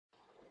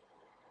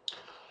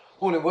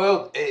Morning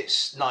world,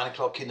 it's 9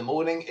 o'clock in the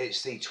morning.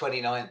 It's the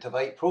 29th of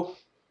April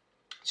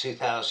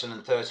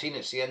 2013.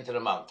 It's the end of the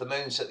month. The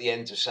moon's at the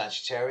end of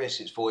Sagittarius.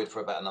 It's void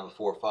for about another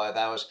 4 or 5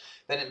 hours.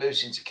 Then it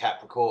moves into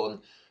Capricorn,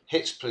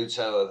 hits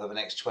Pluto over the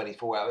next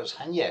 24 hours.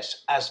 And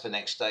yes, as the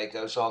next day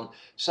goes on,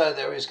 so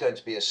there is going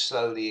to be a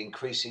slowly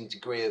increasing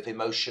degree of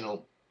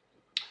emotional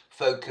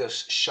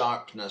focus,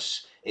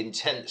 sharpness,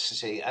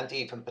 intensity, and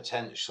even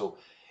potential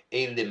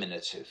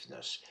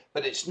eliminativeness.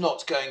 But it's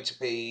not going to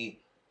be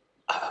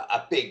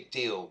a big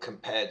deal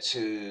compared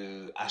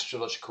to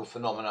astrological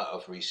phenomena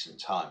of recent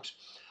times.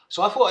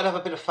 So I thought I'd have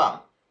a bit of fun.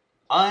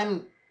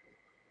 I'm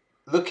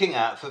looking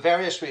at, for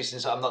various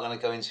reasons I'm not going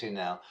to go into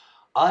now,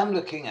 I'm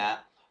looking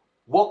at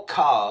what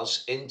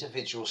cars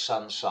individual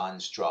sun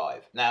signs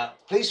drive. Now,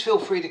 please feel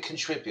free to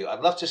contribute.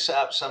 I'd love to set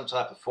up some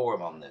type of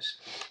forum on this.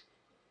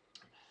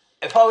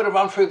 If I were to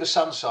run through the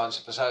sun signs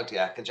of the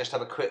zodiac and just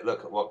have a quick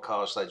look at what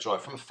cars they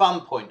drive from a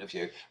fun point of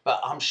view, but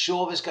I'm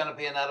sure there's going to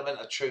be an element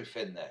of truth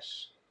in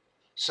this.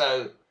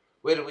 So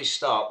where do we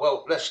start?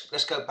 Well,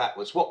 let's go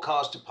backwards. What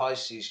cars do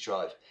Pisces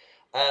drive?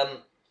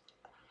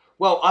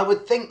 Well, I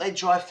would think they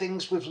drive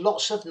things with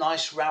lots of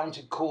nice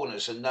rounded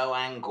corners and no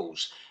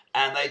angles.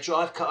 And they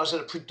drive cars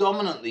that are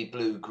predominantly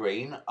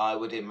blue-green, I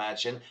would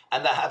imagine,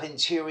 and that have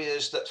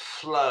interiors that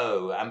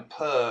flow and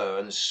purr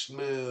and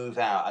smooth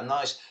out. A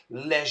nice,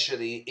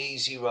 leisurely,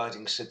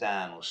 easy-riding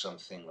sedan or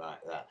something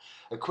like that.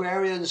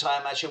 Aquarians, I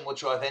imagine, will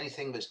drive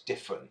anything that's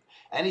different.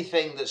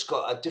 Anything that's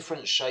got a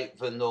different shape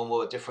than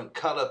normal, a different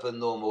colour than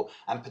normal,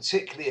 and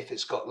particularly if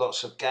it's got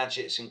lots of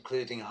gadgets,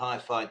 including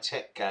hi-fi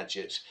tech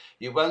gadgets.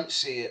 You won't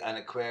see an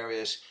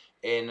Aquarius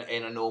in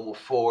a normal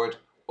Ford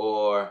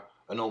or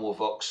a normal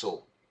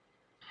Vauxhall.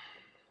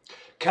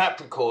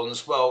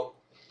 Capricorns, well,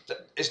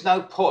 there's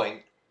no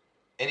point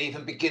in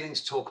even beginning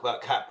to talk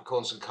about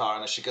Capricorns and car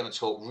unless you're going to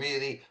talk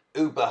really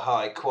uber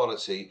high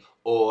quality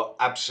or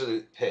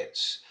absolute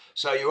pits.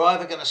 So you're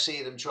either going to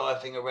see them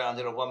driving around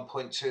in a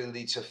 1.2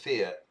 litre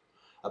Fiat,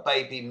 a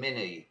baby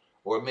Mini,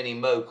 or a Mini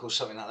Moke or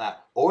something like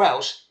that, or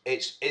else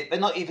they're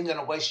not even going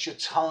to waste your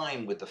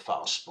time with the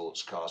fast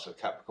sports cars with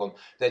Capricorn.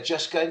 They're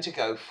just going to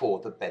go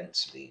for the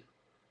Bentley.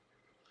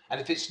 And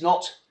if it's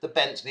not the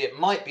Bentley, it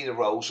might be the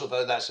Rolls,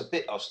 although that's a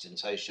bit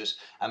ostentatious,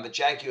 and the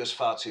Jaguar's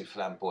far too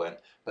flamboyant,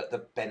 but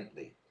the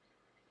Bentley.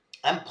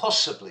 And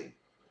possibly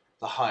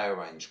the higher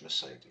range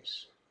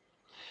Mercedes.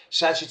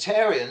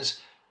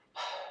 Sagittarians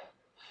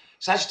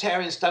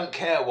don't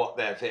care what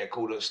their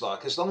vehicle looks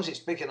like, as long as it's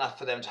big enough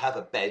for them to have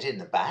a bed in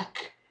the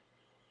back,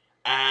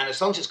 and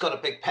as long as it's got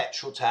a big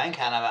petrol tank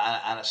and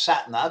a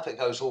sat-nav that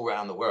goes all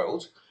around the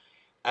world,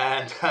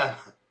 and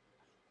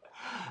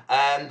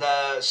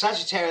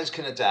Sagittarians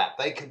can adapt.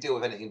 They can deal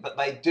with anything, but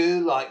they do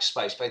like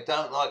space. They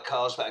don't like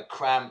cars that are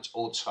cramped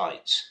or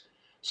tight.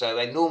 So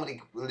they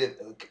normally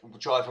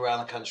drive around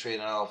the country in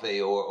an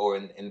RV or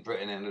in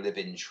Britain in a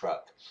live-in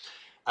truck.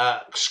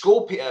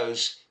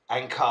 Scorpios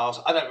and cars,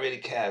 I don't really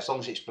care as long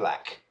as it's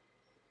black.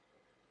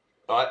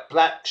 All right,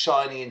 black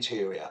shiny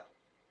interior,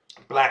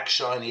 black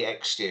shiny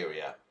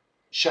exterior,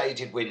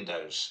 shaded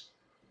windows.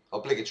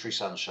 Obligatory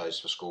sunshades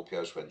for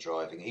Scorpios when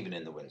driving, even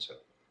in the winter.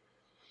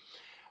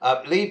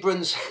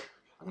 Librans,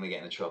 I'm going to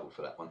get into trouble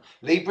for that one.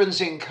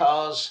 Librans in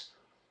cars,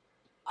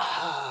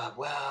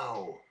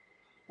 well,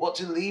 what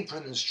do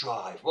Librans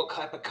drive? What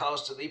type of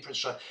cars do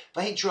Librans drive?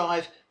 They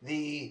drive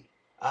the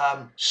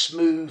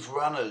smooth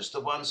runners, the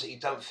ones that you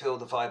don't feel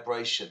the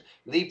vibration.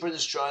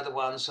 Librans drive the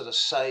ones that are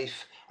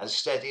safe and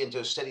steady and do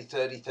a steady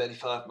 30,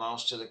 35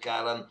 miles to the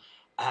gallon,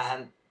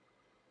 and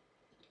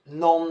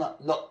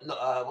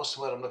what's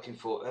the word I'm looking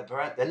for?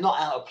 They're not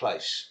out of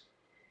place.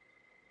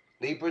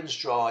 Librans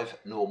drive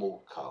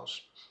normal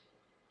cars.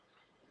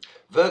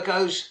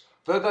 Virgos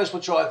will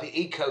drive the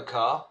eco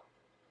car.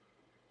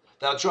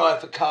 They'll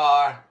drive the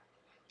car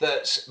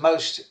that's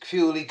most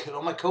fuel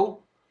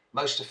economical,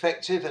 most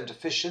effective and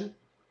efficient.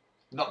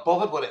 Not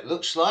bothered what it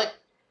looks like.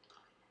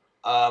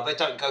 They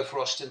don't go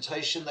for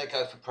ostentation, they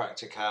go for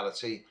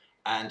practicality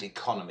and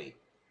economy.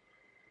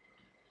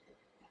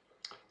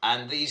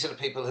 And these are the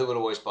people who will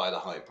always buy the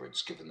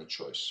hybrids, given the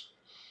choice.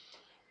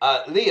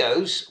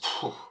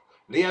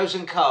 Leos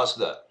and cars,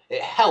 look,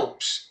 it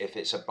helps if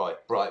it's a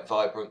bright,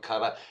 vibrant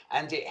colour,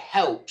 and it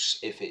helps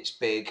if it's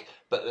big,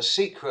 but the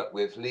secret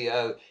with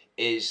Leo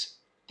is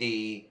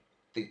the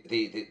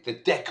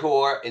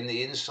decor in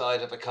the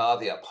inside of the car,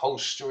 the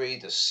upholstery,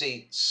 the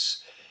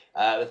seats.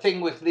 The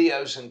thing with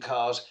Leos and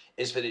cars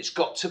is that it's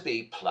got to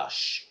be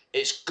plush.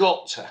 It's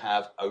got to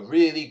have a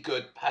really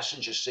good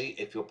passenger seat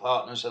if your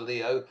partner's a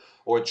Leo,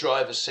 or a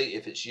driver's seat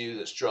if it's you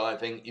that's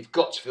driving. You've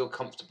got to feel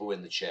comfortable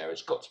in the chair.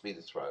 It's got to be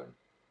the throne.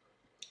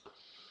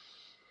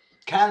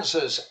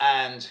 Cancers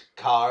and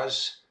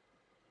cars,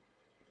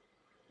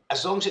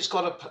 as long as it's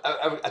got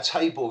a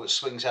table that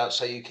swings out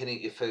so you can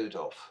eat your food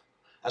off,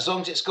 as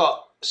long as it's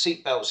got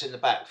seat belts in the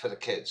back for the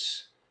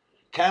kids.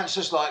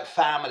 Cancers like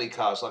family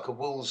cars, like a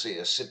Woolsey,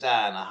 a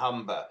sedan, a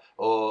Humber,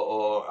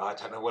 or I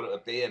don't know what it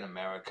would be in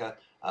America.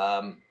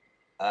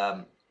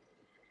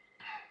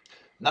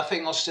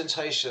 Nothing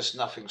ostentatious,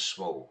 nothing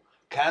small.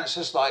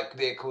 Cancers like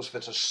vehicles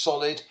that are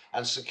solid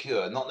and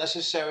secure, not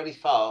necessarily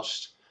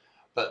fast,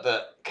 but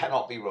that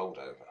cannot be rolled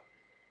over.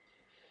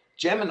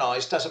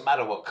 Geminis, doesn't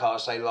matter what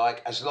cars they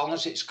like, as long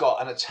as it's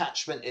got an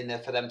attachment in there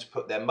for them to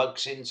put their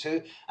mugs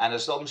into, and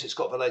as long as it's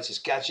got the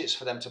latest gadgets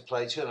for them to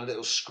play to, and a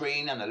little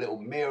screen and a little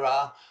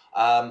mirror.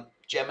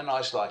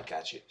 Geminis like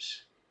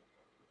gadgets.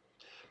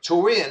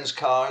 Taurians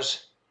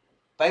cars,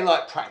 they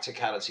like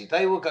practicality.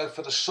 They will go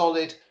for the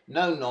solid,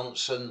 no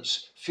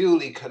nonsense,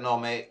 fuel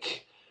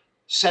economic,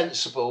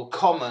 sensible,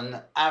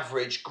 common,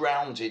 average,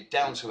 grounded,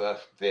 down to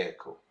earth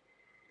vehicle.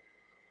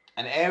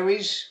 And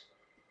Aries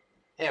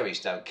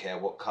don't care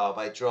what car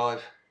they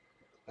drive,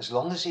 as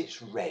long as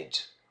it's red.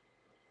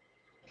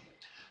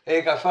 There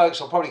you go,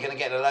 folks. I'm probably going to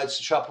get in loads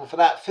of trouble for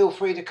that. Feel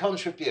free to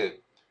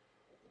contribute.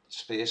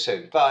 See you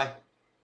soon. Bye.